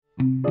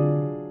Hello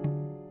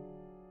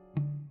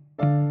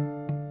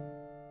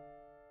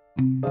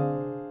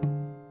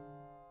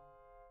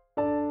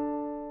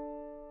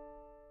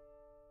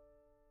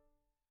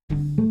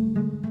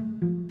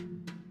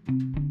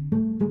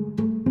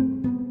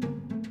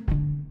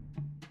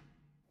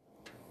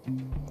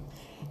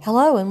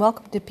and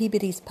welcome to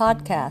Peabody's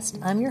podcast.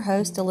 I'm your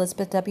host,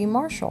 Elizabeth W.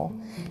 Marshall.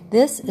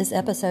 This is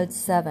episode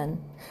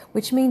 7,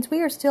 which means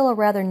we are still a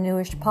rather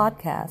newish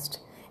podcast.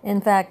 In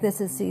fact,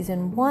 this is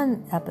season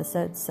 1,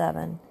 episode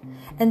 7.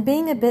 And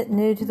being a bit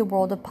new to the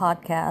world of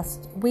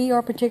podcasts, we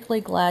are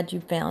particularly glad you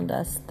found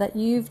us, that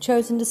you've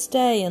chosen to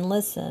stay and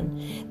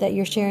listen, that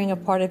you're sharing a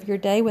part of your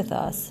day with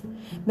us.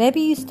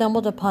 Maybe you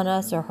stumbled upon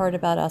us or heard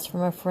about us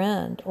from a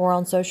friend or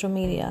on social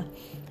media.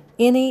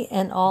 Any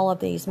and all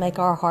of these make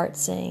our hearts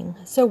sing,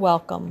 so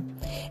welcome.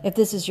 If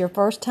this is your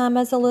first time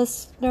as a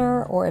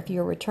listener, or if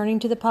you're returning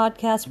to the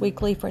podcast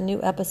weekly for new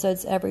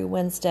episodes every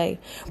Wednesday,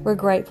 we're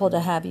grateful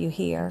to have you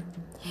here.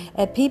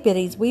 At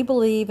Peabody's, we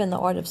believe in the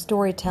art of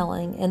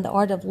storytelling and the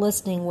art of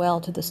listening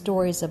well to the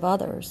stories of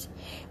others.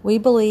 We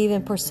believe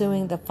in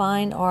pursuing the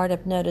fine art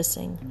of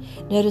noticing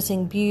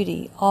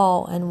beauty,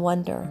 awe, and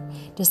wonder,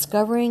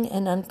 discovering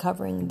and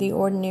uncovering the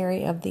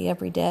ordinary of the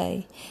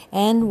everyday.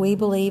 And we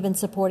believe in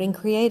supporting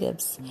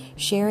creatives,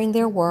 sharing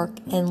their work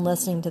and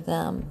listening to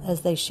them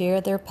as they share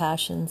their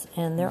passions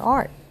and their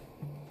art.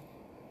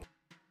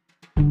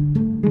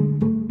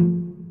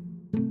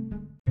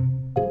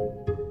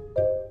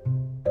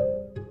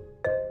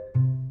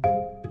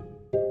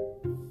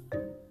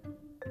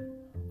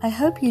 I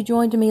hope you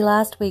joined me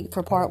last week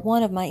for part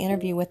 1 of my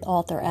interview with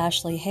author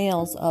Ashley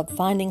Hales of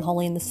Finding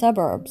Holy in the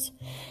Suburbs.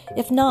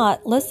 If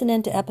not, listen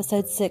in to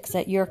episode 6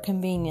 at your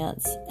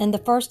convenience and the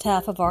first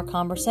half of our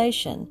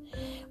conversation.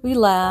 We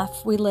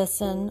laugh, we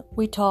listen,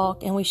 we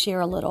talk, and we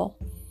share a little.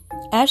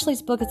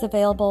 Ashley's book is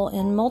available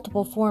in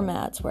multiple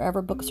formats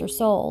wherever books are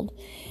sold.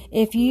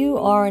 If you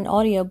are an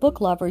audio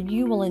book lover,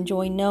 you will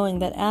enjoy knowing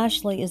that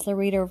Ashley is the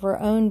reader of her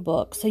own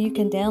book, so you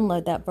can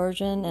download that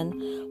version and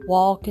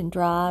walk and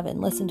drive and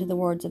listen to the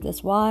words of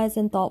this wise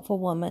and thoughtful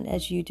woman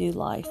as you do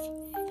life.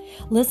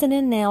 Listen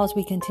in now as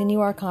we continue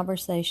our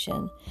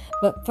conversation,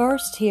 but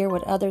first hear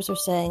what others are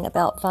saying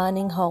about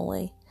finding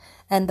holy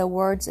and the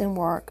words and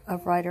work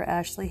of writer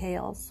Ashley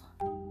Hales.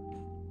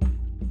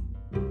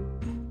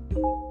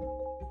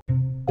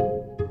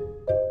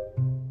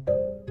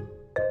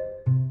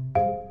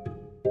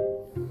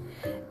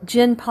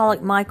 Jen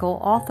Pollock Michael,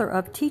 author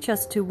of Teach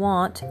Us to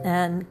Want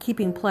and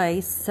Keeping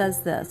Place,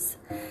 says this: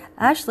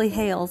 Ashley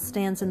Hales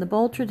stands in the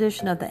bold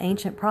tradition of the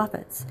ancient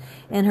prophets.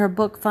 In her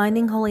book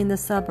Finding Holy in the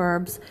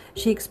Suburbs,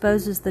 she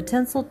exposes the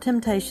tinsel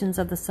temptations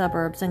of the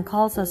suburbs and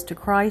calls us to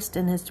Christ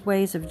and his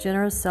ways of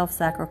generous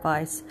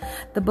self-sacrifice.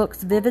 The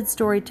book's vivid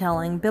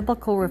storytelling,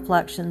 biblical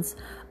reflections,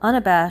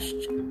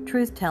 unabashed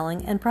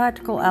truth-telling, and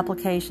practical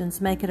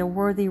applications make it a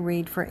worthy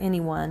read for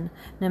anyone,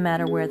 no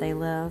matter where they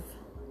live.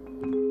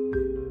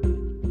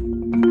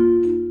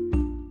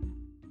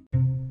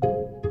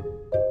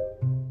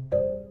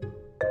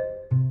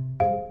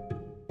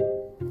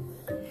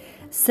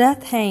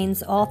 Seth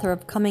Haynes, author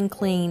of Coming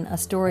Clean, A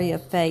Story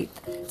of Faith,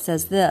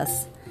 says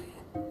this: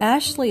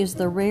 Ashley is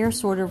the rare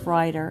sort of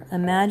writer,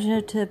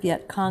 imaginative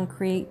yet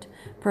concrete,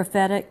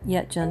 prophetic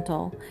yet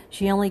gentle.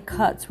 She only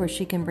cuts where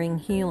she can bring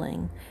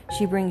healing.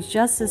 She brings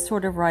just this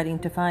sort of writing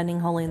to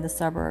Finding Holy in the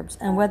Suburbs.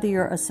 And whether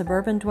you're a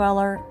suburban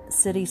dweller,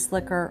 city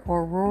slicker,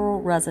 or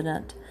rural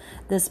resident,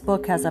 this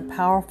book has a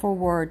powerful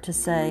word to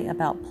say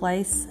about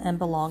place and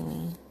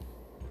belonging.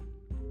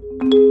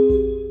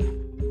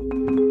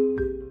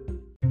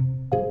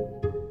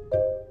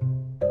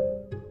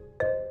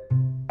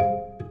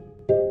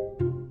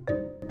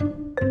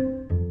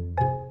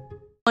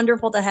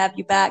 Wonderful to have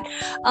you back.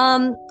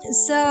 In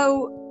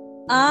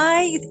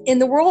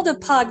the world of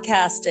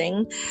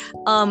podcasting,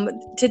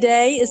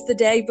 today is the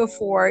day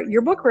before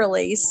your book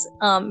release.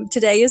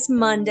 Today is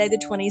Monday, the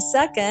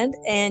 22nd,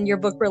 and your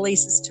book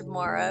release is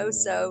tomorrow.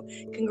 So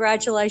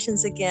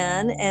congratulations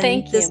again. And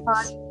thank you.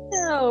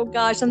 Oh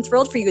gosh, I'm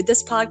thrilled for you.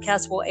 This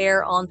podcast will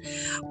air on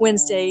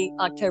Wednesday,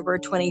 October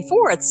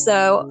 24th.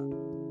 So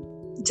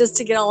just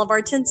to get all of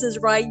our tenses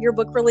right, your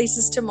book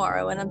releases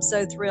tomorrow, and I'm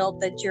so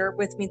thrilled that you're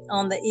with me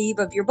on the eve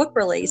of your book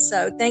release.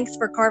 So thanks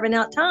for carving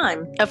out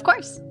time. Of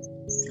course.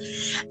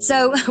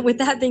 So with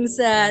that being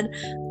said,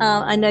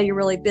 I know you're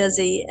really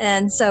busy,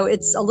 and so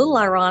it's a little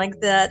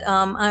ironic that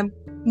I'm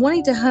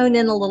wanting to hone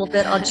in a little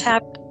bit on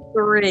chapter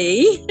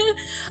 3.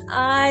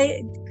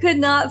 I could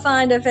not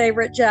find a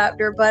favorite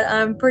chapter, but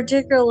I'm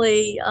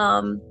particularly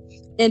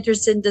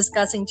interested in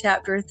discussing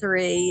chapter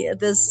 3,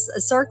 this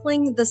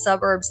circling the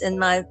suburbs in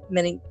my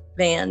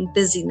minivan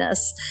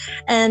busyness.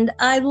 And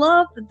I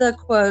love the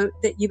quote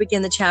that you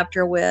begin the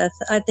chapter with.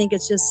 I think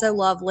it's just so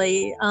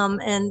lovely.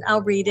 And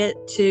I'll read it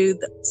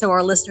so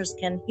our listeners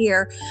can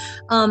hear.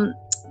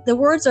 The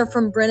words are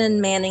from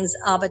Brennan Manning's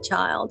Abba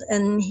Child,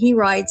 and he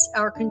writes,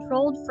 "Our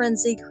controlled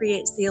frenzy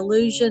creates the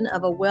illusion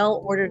of a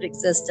well-ordered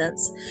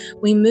existence.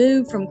 We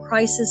move from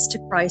crisis to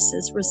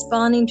crisis,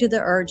 responding to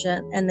the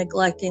urgent and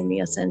neglecting the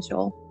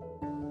essential."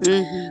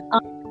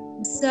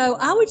 Mm-hmm. So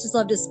I would just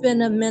love to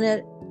spend a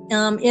minute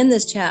in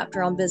this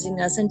chapter on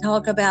busyness and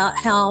talk about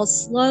how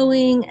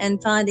slowing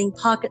and finding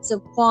pockets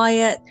of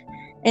quiet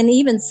and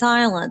even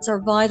silence are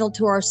vital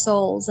to our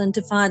souls and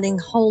to finding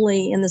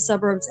holy in the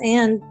suburbs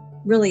and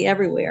really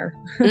everywhere.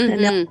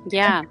 Mm-hmm.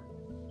 Yeah.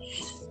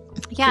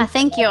 Yeah.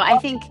 Thank you. I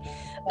think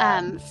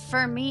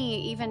for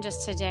me, even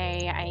just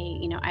today,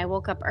 I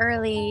woke up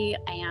early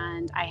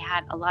and I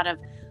had a lot of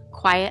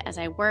quiet as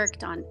I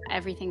worked on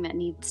everything that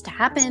needs to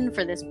happen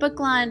for this book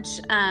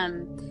launch.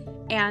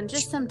 And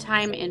just some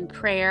time in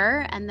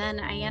prayer. And then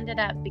I ended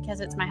up, because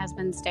it's my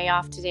husband's day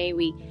off today,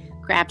 we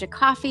grabbed a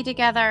coffee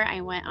together. I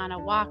went on a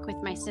walk with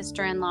my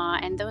sister-in-law,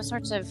 and those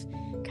sorts of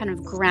kind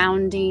of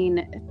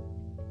grounding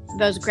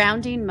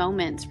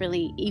moments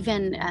really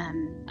even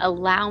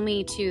allow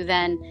me to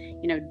then,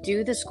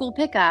 do the school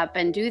pickup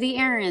and do the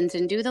errands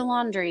and do the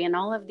laundry and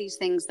all of these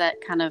things that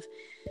kind of,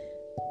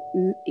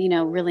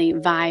 really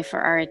vie for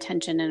our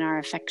attention and our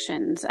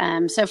affections.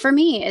 So for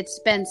me, it's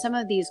been some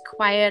of these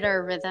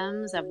quieter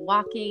rhythms of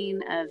walking,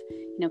 of,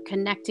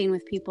 connecting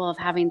with people, of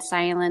having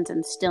silence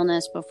and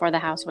stillness before the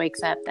house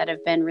wakes up that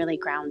have been really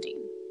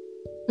grounding.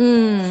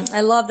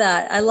 I love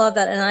that.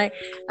 And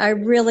I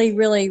really,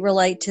 really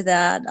relate to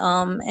that,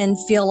 and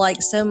feel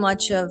like so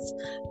much of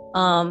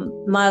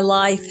my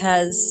life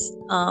has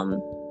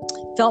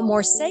felt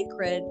more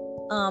sacred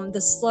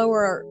the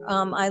slower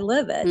I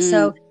live it.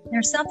 So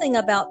there's something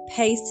about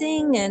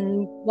pacing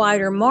and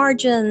wider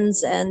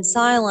margins and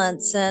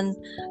silence and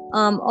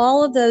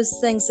all of those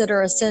things that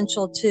are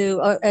essential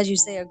to, as you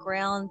say, a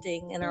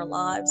grounding in our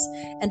lives.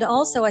 And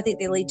also, I think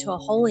they lead to a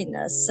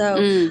holiness. So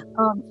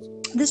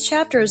this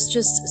chapter is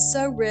just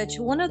so rich.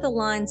 One of the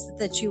lines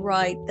that you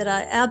write that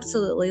I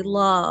absolutely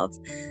love,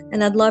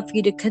 and I'd love for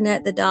you to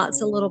connect the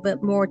dots a little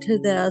bit more to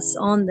this,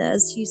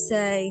 you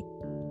say,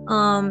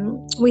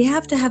 we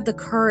have to have the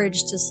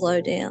courage to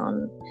slow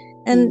down.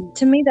 And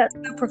to me, that's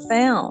so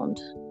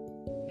profound.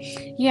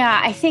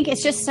 Yeah, I think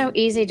it's just so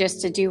easy just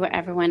to do what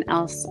everyone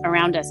else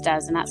around us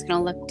does, and that's going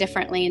to look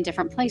differently in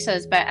different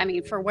places. But I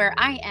mean, for where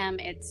I am,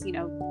 it's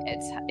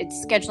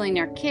it's scheduling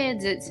their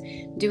kids, it's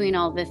doing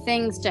all the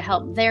things to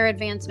help their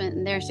advancement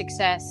and their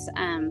success,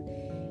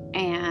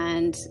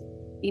 and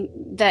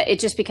that it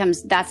just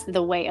becomes that's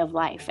the way of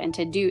life, and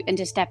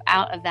to step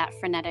out of that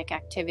frenetic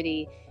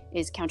activity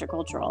is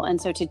countercultural.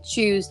 And so to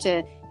choose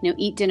to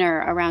eat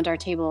dinner around our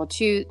table,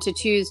 to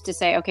choose to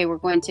say, okay, we're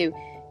going to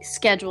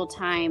schedule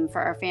time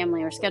for our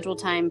family, or schedule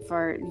time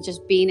for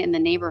just being in the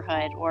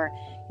neighborhood, or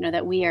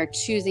that we are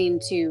choosing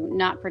to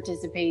not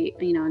participate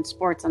in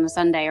sports on a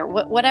Sunday, or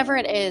whatever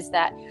it is,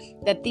 that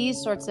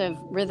these sorts of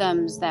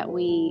rhythms that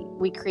we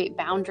create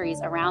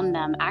boundaries around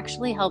them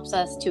actually helps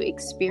us to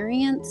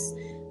experience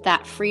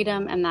that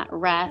freedom and that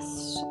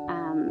rest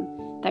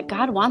that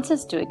God wants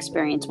us to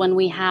experience when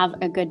we have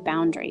a good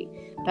boundary.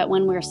 But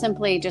when we're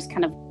simply just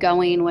kind of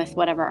going with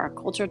whatever our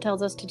culture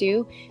tells us to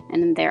do,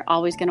 and they're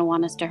always going to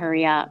want us to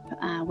hurry up,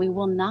 we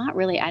will not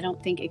really, I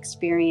don't think,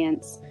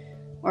 experience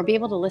or be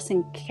able to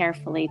listen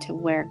carefully to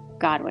where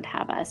God would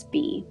have us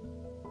be.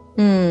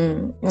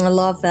 I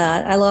love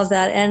that.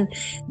 And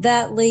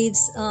that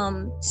leads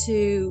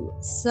to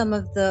some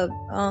of the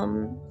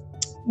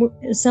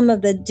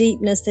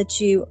deepness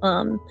that you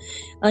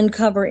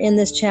uncover in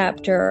this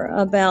chapter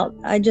about,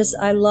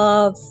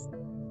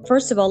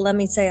 first of all, let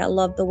me say, I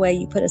love the way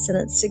you put a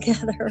sentence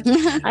together.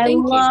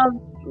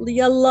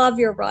 I love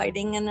your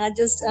writing, and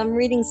I'm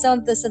reading some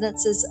of the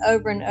sentences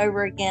over and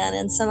over again,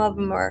 and some of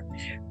them are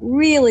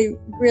really,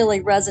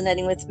 really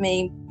resonating with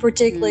me,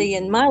 particularly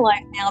in my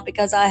life now,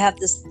 because I have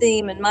this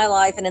theme in my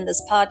life and in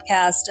this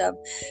podcast of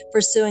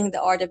pursuing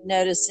the art of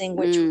noticing,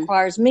 which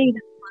requires me to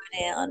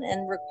slow down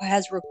and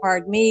has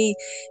required me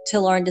to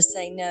learn to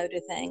say no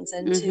to things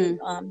and to build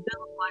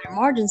wider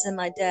margins in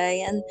my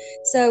day. And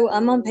so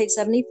I'm on page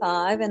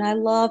 75, and I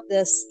love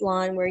this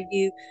line where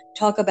you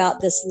talk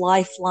about this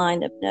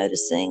lifeline of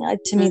noticing.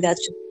 To me, that's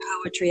just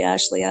poetry,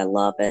 Ashley. I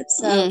love it.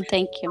 So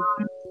thank you.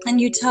 And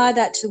you tie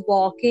that to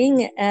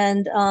walking,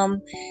 and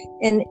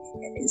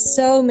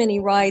so many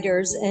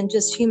writers and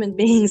just human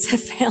beings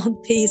have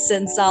found peace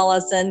and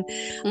solace and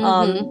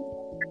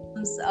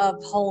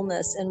of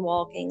wholeness in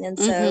walking. And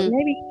so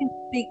maybe you can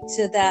speak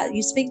to that.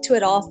 You speak to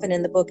it often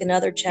in the book and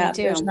other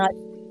chapters, not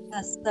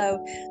just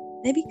so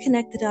maybe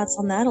connect the dots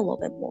on that a little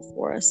bit more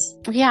for us.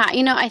 Yeah,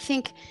 I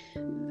think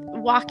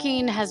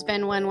walking has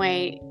been one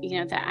way,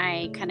 that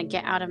I kind of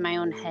get out of my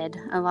own head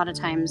a lot of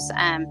times,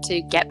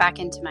 to get back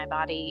into my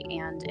body.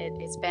 And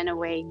it's been a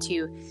way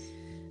to,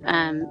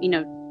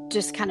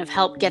 just kind of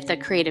help get the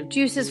creative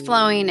juices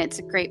flowing. It's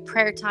a great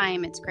prayer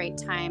time. It's great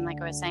time. Like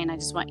I was saying, I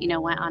just went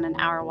on an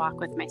hour walk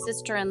with my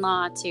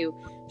sister-in-law to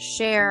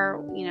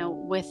share,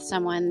 with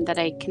someone that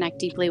I connect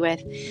deeply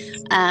with.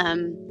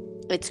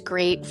 It's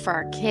great for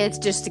our kids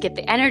just to get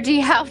the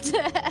energy out.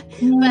 But,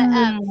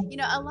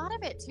 a lot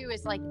of it too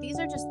is like, these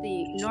are just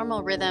the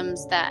normal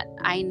rhythms that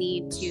I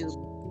need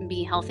to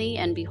be healthy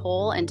and be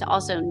whole, and to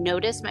also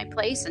notice my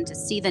place and to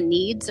see the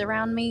needs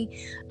around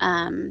me.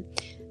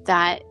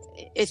 That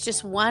it's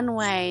just one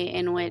way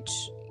in which,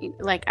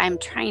 like, I'm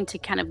trying to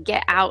kind of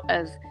get out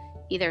of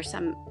either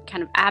some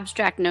kind of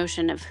abstract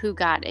notion of who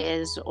God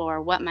is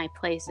or what my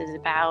place is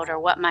about or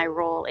what my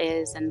role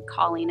is and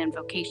calling and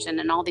vocation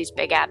and all these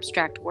big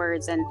abstract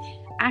words, and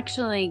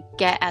actually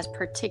get as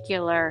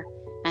particular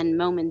and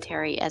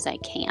momentary as I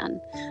can.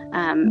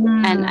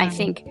 And I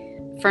think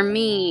for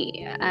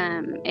me,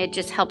 it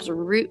just helps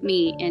root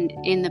me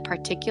in the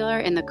particular,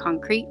 in the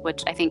concrete,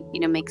 which I think,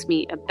 makes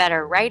me a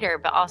better writer,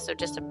 but also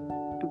just a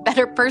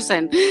better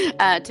person,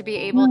 to be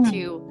able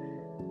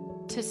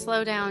to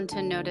slow down,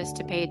 to notice,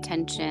 to pay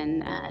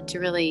attention, to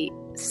really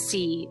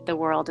see the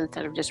world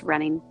instead of just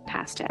running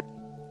past it.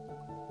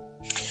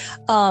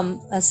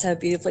 That's so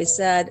beautifully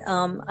said.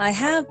 I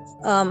have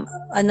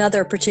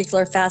another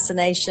particular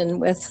fascination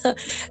with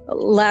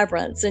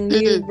labyrinths, and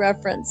you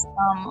referenced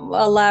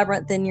a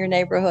labyrinth in your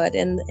neighborhood,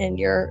 in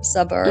your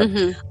suburb.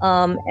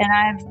 And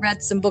I've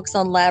read some books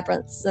on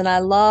labyrinths, and I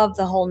love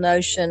the whole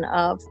notion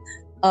of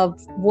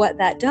what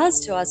that does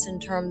to us in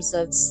terms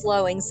of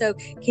slowing. So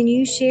can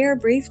you share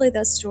briefly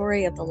the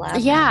story of the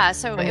labyrinth? Yeah,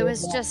 so it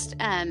was just,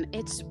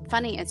 it's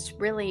funny, it's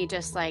really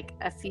just like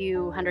a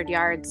few hundred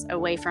yards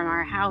away from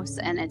our house,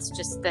 and it's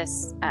just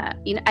this,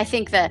 I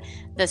think the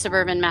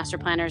suburban master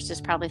planners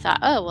just probably thought,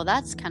 oh, well,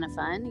 that's kind of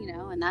fun,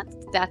 and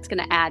that's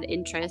going to add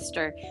interest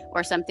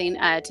or something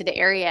to the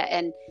area.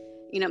 And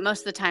most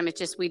of the time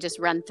we just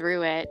run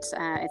through it.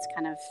 It's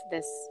kind of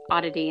this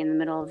oddity in the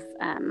middle of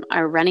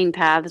our running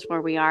paths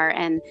where we are.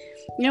 And,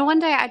 one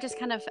day I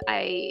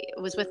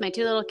was with my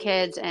two little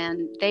kids,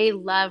 and they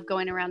love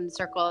going around in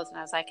circles. And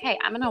I was like, hey,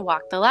 I'm going to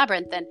walk the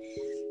labyrinth. And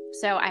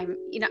so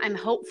I'm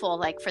hopeful,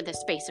 like, for this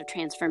space of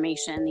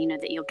transformation,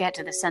 that you'll get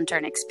to the center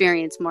and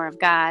experience more of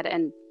God.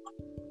 And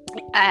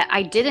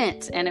I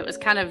didn't, and it was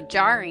kind of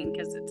jarring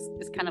because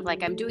it's kind of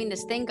like, I'm doing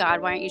this thing, God,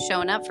 why aren't you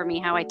showing up for me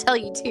how I tell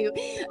you to?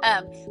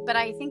 But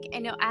I think,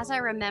 as I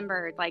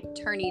remembered, like,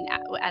 turning,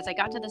 as I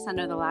got to the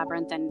center of the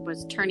labyrinth and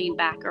was turning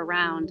back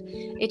around,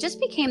 it just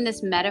became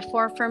this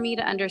metaphor for me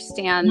to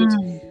understand,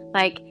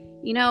 like,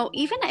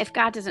 even if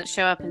God doesn't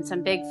show up in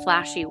some big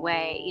flashy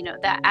way,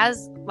 that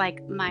as,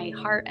 like, my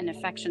heart and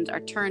affections are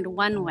turned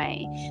one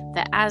way,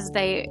 that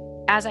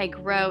as I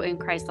grow in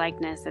Christ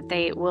likeness, that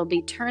they will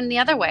be turned the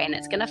other way, and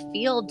it's going to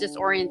feel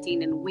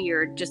disorienting and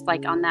weird, just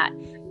like on that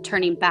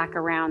turning back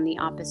around the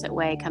opposite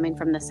way, coming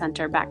from the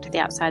center back to the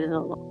outside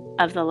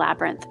of the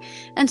labyrinth.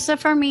 And so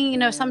for me,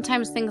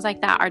 sometimes things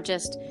like that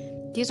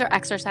these are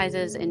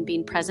exercises in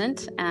being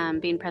present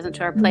to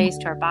our place,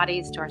 to our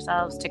bodies, to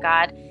ourselves, to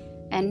God,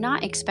 and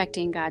not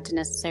expecting God to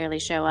necessarily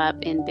show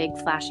up in big,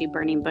 flashy,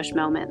 burning bush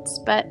moments,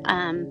 but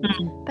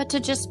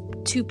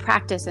to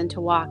practice and to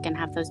walk and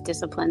have those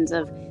disciplines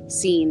of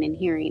seeing and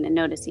hearing and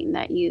noticing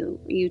that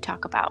you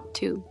talk about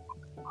too.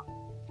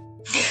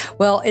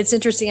 Well, it's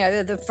interesting. One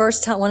of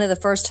the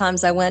first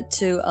times I went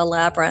to a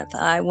labyrinth,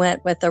 I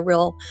went with a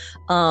real,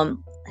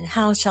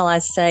 how shall I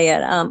say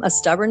it, a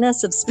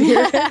stubbornness of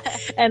spirit.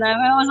 And I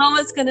was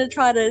almost going to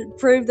try to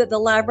prove that the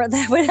labyrinth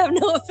would have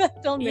no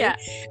effect on me. Yeah.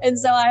 And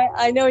so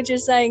I know what you're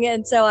saying.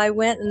 And so I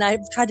went and I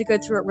tried to go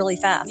through it really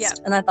fast. Yeah.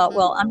 And I thought,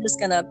 well, I'm just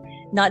going to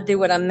not do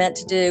what I'm meant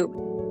to do.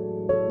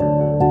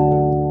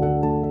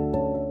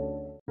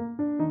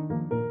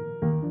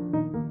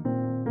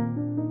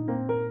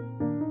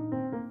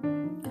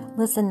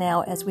 Listen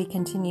now as we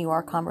continue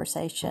our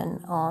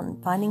conversation on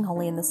finding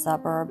holy in the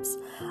suburbs.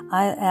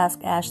 I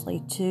ask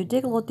Ashley to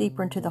dig a little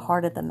deeper into the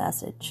heart of the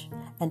message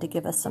and to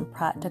give us some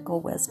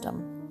practical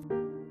wisdom.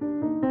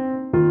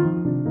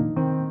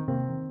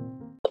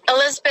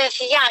 Elizabeth,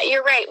 yeah,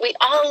 you're right. We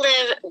all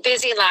live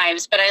busy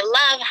lives, but I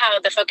love how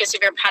the focus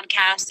of your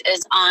podcast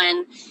is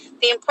on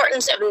the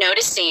importance of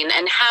noticing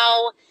and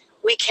how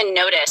we can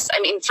notice. I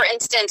mean, for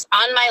instance,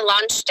 on my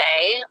launch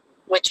day,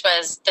 which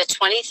was the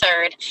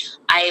 23rd,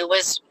 I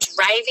was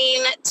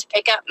driving to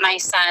pick up my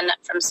son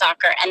from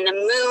soccer, and the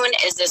moon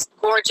is this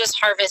gorgeous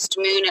harvest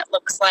moon, it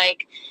looks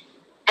like.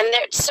 And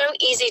it's so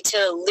easy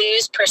to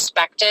lose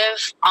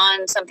perspective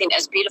on something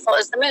as beautiful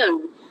as the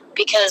moon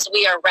because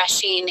we are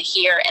rushing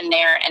here and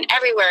there and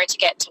everywhere to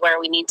get to where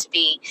we need to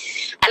be.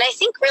 And I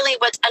think really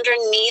what's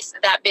underneath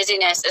that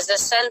busyness is the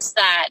sense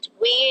that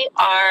we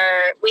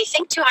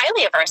think too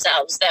highly of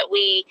ourselves, that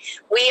we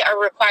are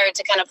required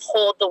to kind of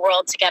hold the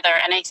world together.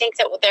 And I think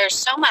that there's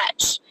so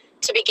much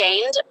to be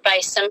gained by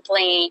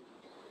simply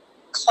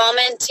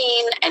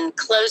commenting and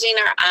closing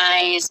our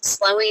eyes,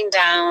 slowing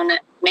down,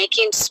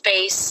 making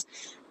space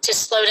to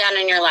slow down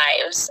in your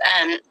lives.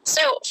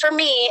 So for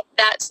me,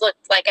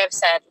 like I've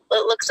said,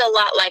 it looks a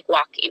lot like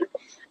walking.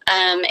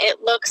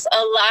 It looks a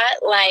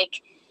lot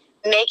like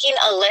making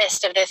a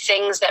list of the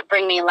things that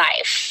bring me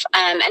life.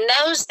 And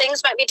those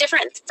things might be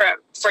different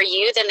for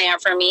you than they are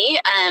for me.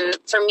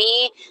 For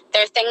me,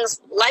 there are things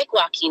like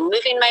walking,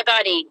 moving my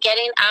body,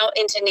 getting out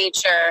into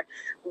nature,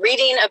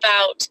 reading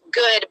about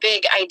good,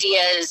 big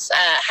ideas,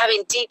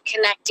 having deep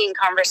connecting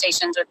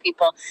conversations with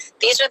people.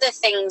 These are the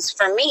things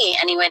for me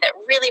anyway that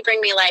really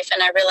bring me life.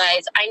 And I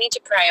realize I need to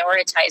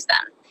prioritize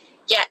them.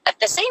 Yet at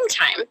the same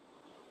time,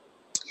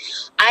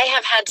 I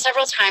have had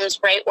several times,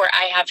 right, where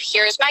I have,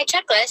 here's my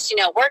checklist,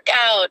 work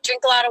out,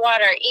 drink a lot of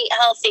water, eat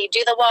healthy,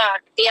 do the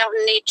walk, be out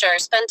in nature,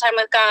 spend time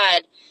with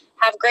God,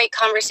 have great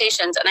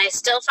conversations. And I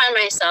still find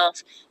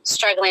myself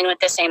struggling with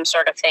the same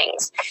sort of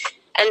things.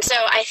 And so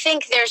I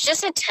think there's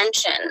just a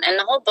tension, and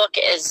the whole book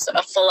is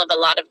full of a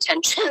lot of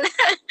tension.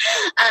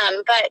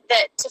 But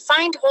that to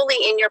find holy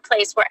in your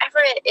place, wherever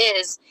it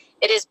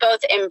is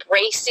both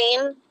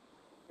embracing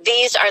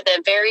these are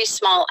the very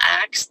small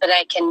acts that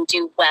I can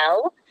do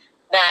well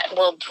that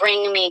will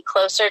bring me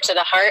closer to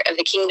the heart of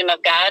the kingdom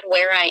of God,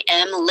 where I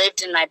am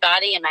lived in my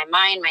body and my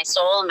mind, my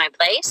soul, and my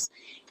place.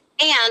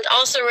 And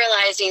also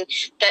realizing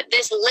that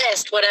this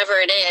list, whatever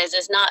it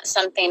is not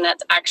something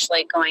that's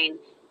actually going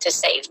to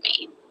save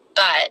me.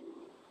 But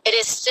it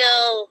is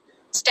still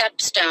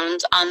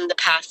stepstones on the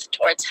path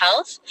towards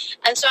health.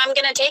 And so I'm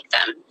going to take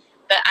them.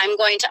 But I'm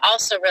going to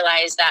also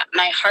realize that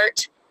my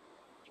heart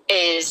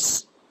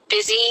is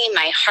busy.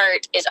 My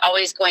heart is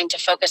always going to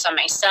focus on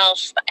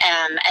myself,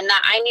 and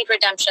that I need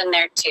redemption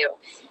there too.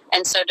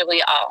 And so do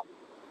we all.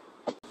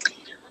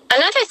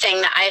 Another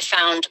thing that I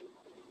found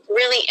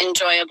really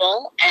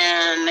enjoyable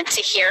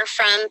to hear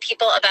from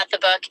people about the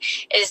book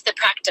is the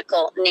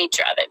practical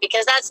nature of it,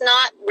 because that's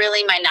not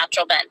really my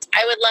natural bent.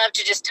 I would love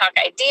to just talk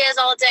ideas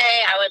all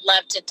day. I would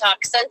love to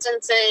talk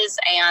sentences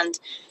and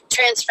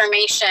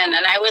transformation.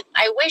 And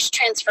I wish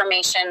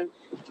transformation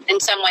in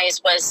some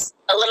ways was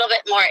a little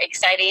bit more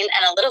exciting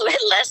and a little bit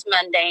less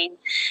mundane.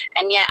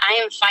 And yet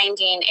I am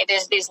finding it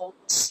is these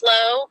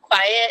slow,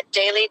 quiet,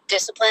 daily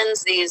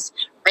disciplines, these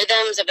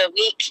rhythms of the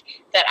week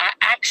that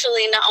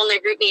actually not only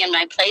root me in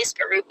my place,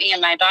 but root me in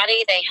my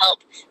body. They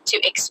help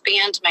to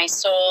expand my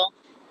soul,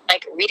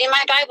 like reading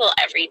my Bible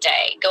every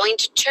day, going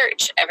to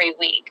church every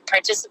week,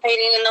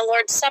 participating in the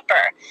Lord's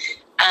Supper,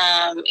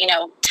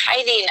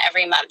 tithing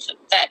every month.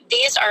 That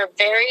these are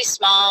very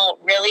small,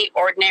 really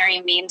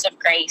ordinary means of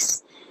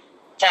grace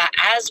that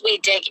as we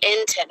dig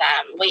into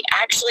them, we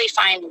actually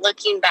find,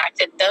 looking back,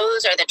 that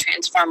those are the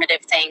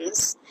transformative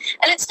things.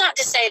 And it's not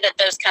to say that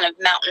those kind of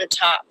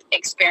mountaintop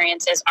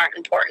experiences aren't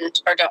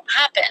important or don't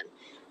happen,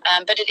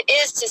 but it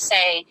is to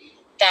say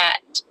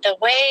that the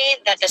way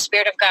that the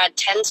Spirit of God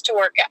tends to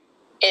work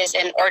is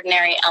in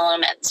ordinary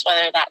elements,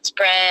 whether that's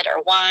bread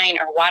or wine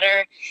or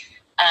water,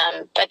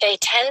 but they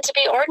tend to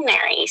be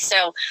ordinary.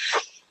 So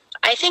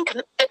I think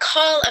the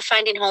call of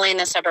Finding Holy in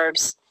the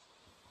Suburbs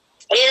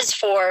is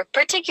for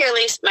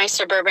particularly my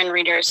suburban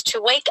readers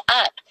to wake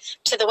up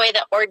to the way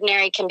that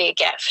ordinary can be a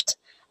gift,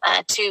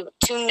 to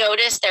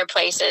notice their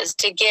places,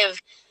 to give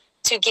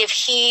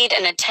heed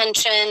and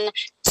attention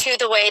to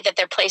the way that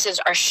their places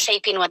are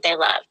shaping what they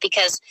love.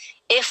 Because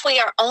if we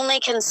are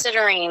only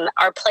considering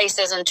our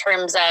places in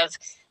terms of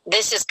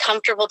this is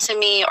comfortable to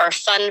me or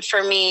fun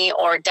for me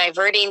or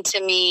diverting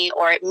to me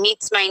or it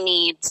meets my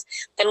needs,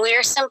 then we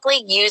are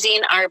simply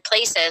using our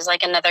places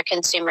like another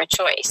consumer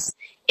choice.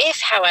 If,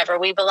 however,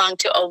 we belong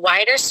to a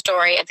wider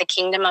story of the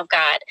kingdom of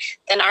God,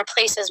 then our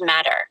places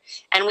matter.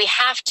 And we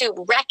have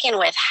to reckon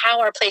with how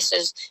our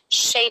places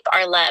shape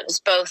our lives,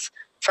 both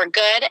for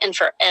good and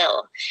for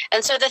ill.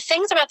 And so the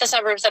things about the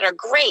suburbs that are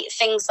great,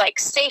 things like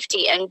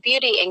safety and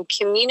beauty and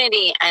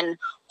community and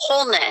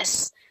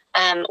wholeness,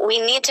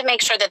 we need to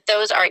make sure that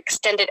those are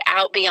extended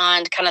out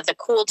beyond kind of the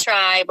cool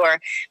tribe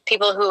or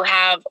people who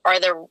are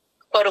the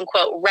quote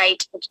unquote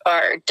right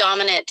or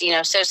dominant,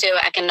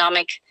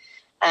 socioeconomic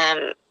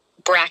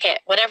bracket,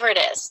 whatever it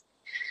is.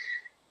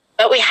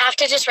 But we have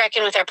to just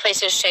reckon with our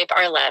places shape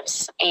our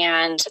lives.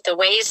 And the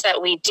ways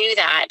that we do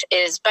that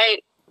is by,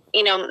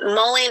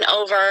 mulling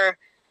over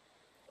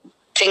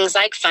things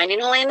like Finding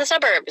Holy in the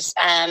Suburbs,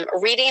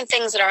 reading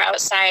things that are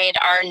outside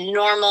our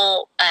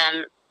normal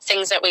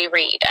things that we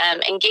read,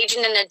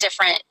 engaging in a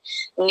different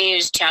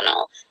news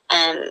channel,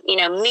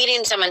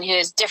 meeting someone who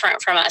is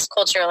different from us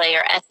culturally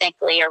or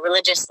ethnically or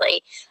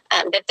religiously,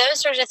 that those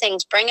sorts of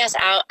things bring us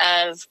out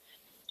of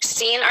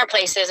seeing our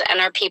places and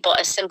our people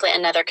as simply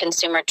another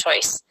consumer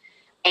choice.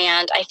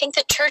 And I think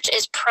the church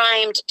is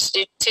primed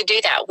to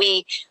do that.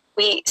 We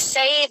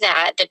say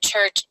that the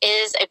church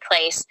is a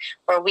place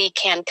where we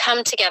can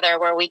come together,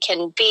 where we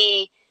can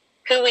be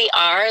who we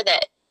are,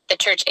 that the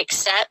church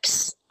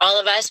accepts all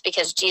of us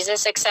because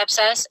Jesus accepts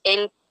us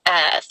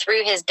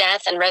through his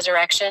death and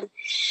resurrection.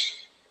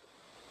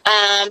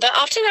 But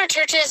often our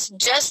churches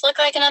just look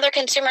like another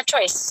consumer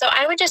choice. So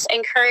I would just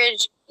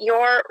encourage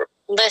your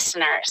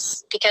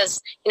listeners,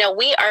 because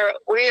we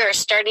are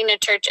starting a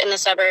church in the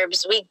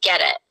suburbs. We get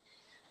it.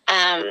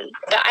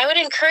 But I would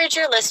encourage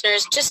your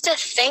listeners just to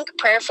think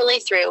prayerfully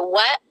through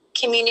what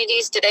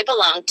communities do they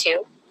belong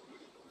to.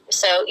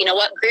 So,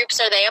 what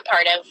groups are they a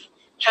part of?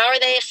 How are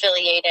they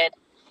affiliated?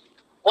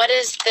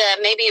 What's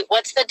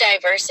the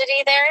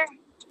diversity there?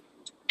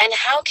 And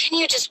how can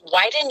you just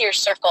widen your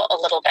circle a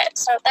little bit?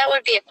 So that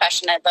would be a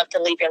question I'd love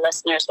to leave your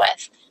listeners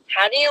with.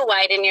 How do you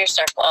widen your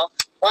circle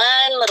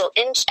one little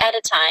inch at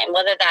a time?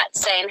 Whether that's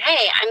saying,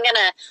 hey, I'm going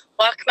to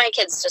walk my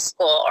kids to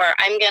school, or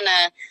I'm going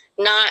to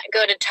not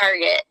go to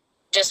Target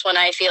just when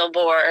I feel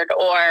bored,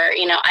 or,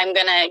 I'm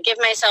going to give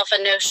myself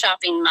a no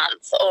shopping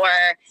month, or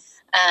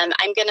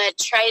I'm going to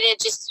try to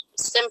just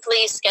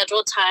simply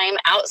schedule time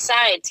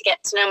outside to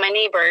get to know my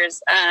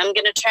neighbors. I'm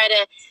going to try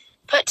to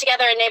put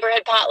together a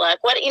neighborhood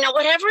potluck,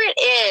 whatever it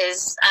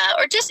is,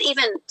 or just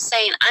even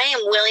saying, I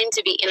am willing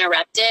to be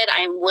interrupted.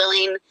 I'm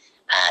willing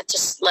to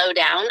slow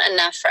down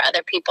enough for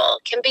other people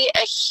can be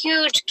a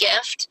huge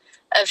gift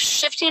of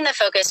shifting the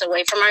focus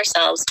away from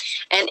ourselves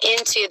and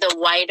into the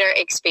wider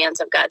expanse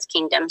of God's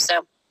kingdom.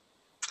 So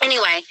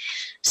anyway,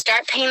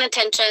 start paying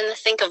attention.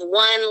 Think of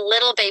one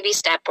little baby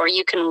step where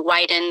you can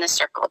widen the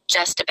circle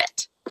just a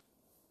bit.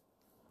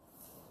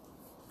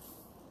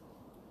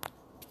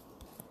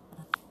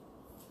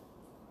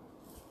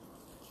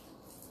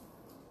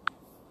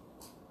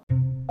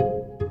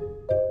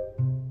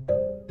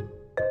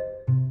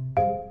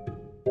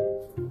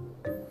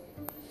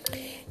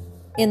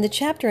 In the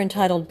chapter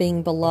entitled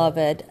Being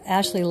Beloved,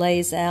 Ashley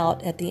lays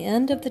out at the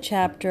end of the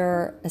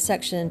chapter a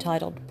section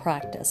entitled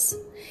Practice.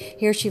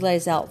 Here she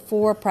lays out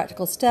 4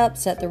 practical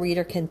steps that the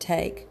reader can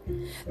take.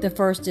 The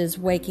first is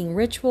waking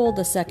ritual,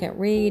 the second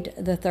read,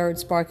 the third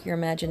spark your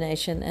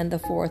imagination, and the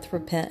fourth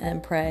repent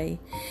and pray.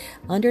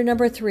 Under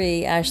number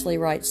 3, Ashley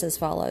writes as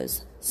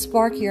follows: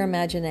 spark your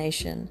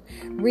imagination,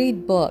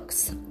 read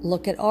books,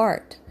 look at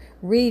art,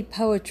 read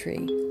poetry,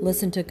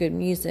 listen to good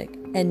music,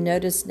 and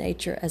notice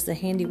nature as the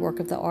handiwork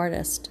of the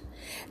artist.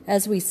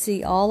 As we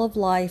see all of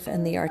life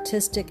and the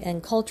artistic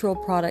and cultural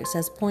products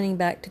as pointing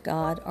back to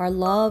God, our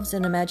loves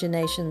and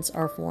imaginations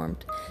are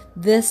formed.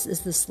 This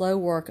is the slow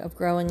work of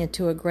growing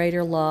into a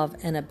greater love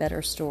and a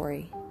better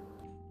story.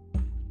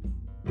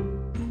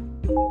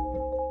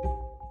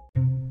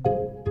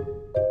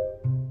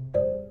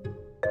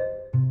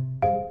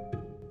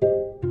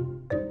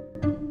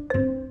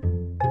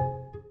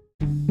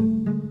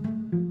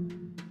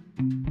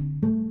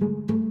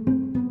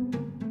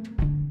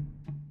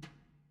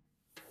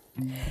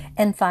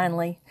 And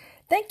finally,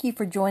 thank you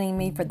for joining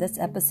me for this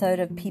episode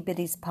of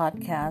Peabody's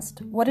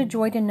Podcast. What a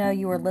joy to know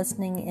you are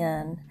listening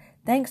in.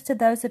 Thanks to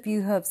those of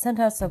you who have sent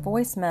us a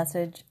voice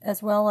message,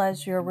 as well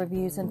as your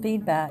reviews and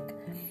feedback.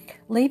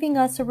 Leaving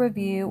us a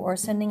review or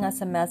sending us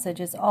a message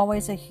is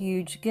always a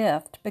huge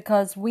gift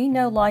because we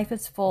know life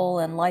is full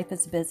and life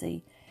is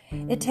busy.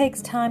 It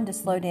takes time to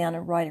slow down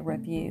and write a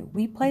review.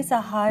 We place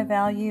a high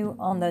value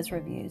on those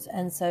reviews,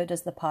 and so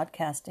does the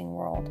podcasting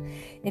world.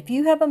 If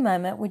you have a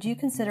moment, would you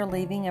consider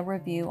leaving a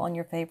review on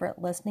your favorite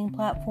listening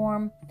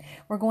platform?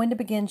 We're going to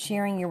begin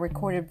sharing your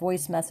recorded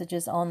voice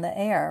messages on the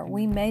air.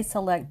 We may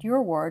select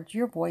your words,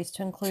 your voice,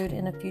 to include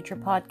in a future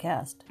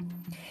podcast.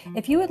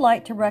 If you would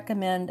like to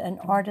recommend an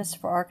artist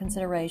for our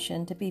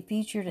consideration to be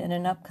featured in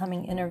an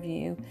upcoming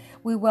interview,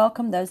 we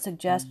welcome those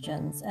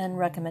suggestions and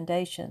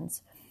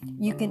recommendations.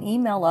 You can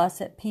email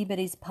us at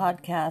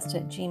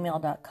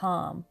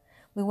peabodyspodcast@gmail.com.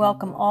 We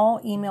welcome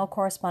all email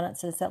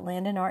correspondences that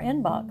land in our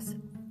inbox.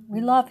 We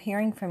love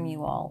hearing from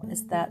you all.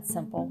 It's that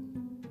simple.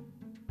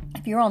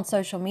 If you're on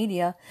social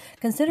media,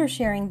 consider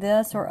sharing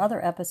this or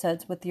other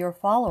episodes with your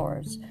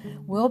followers.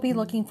 We'll be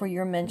looking for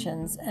your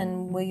mentions,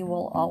 and we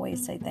will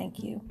always say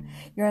thank you.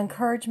 Your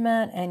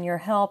encouragement and your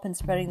help in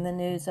spreading the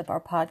news of our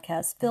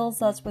podcast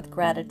fills us with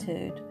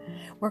gratitude.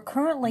 We're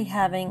currently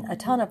having a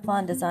ton of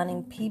fun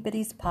designing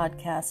Peabody's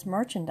Podcast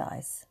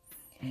merchandise.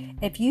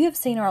 If you have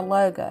seen our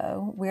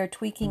logo, we are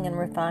tweaking and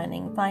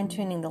refining,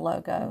 fine-tuning the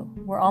logo.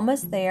 We're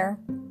almost there.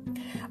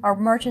 Our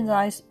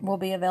merchandise will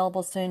be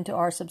available soon to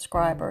our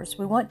subscribers.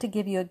 We want to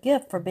give you a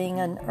gift for being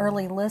an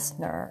early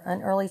listener,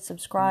 an early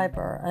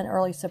subscriber, an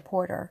early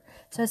supporter.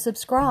 So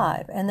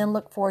subscribe and then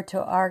look forward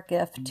to our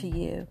gift to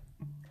you.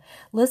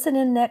 Listen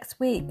in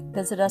next week.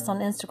 Visit us on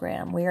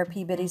Instagram. We are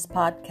Peabody's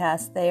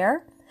Podcast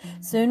there.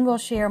 Soon we'll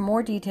share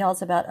more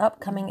details about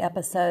upcoming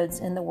episodes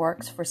in the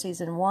works for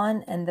Season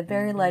 1 and the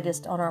very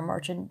latest on our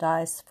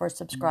merchandise for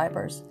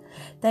subscribers.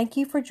 Thank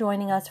you for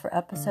joining us for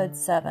Episode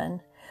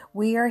 7.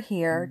 We are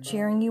here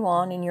cheering you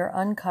on in your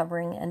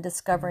uncovering and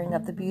discovering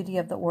of the beauty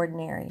of the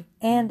ordinary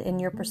and in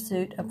your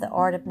pursuit of the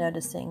art of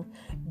noticing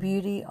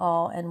beauty,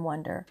 awe, and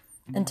wonder.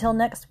 Until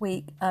next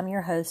week, I'm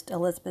your host,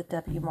 Elizabeth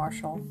W.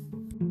 Marshall.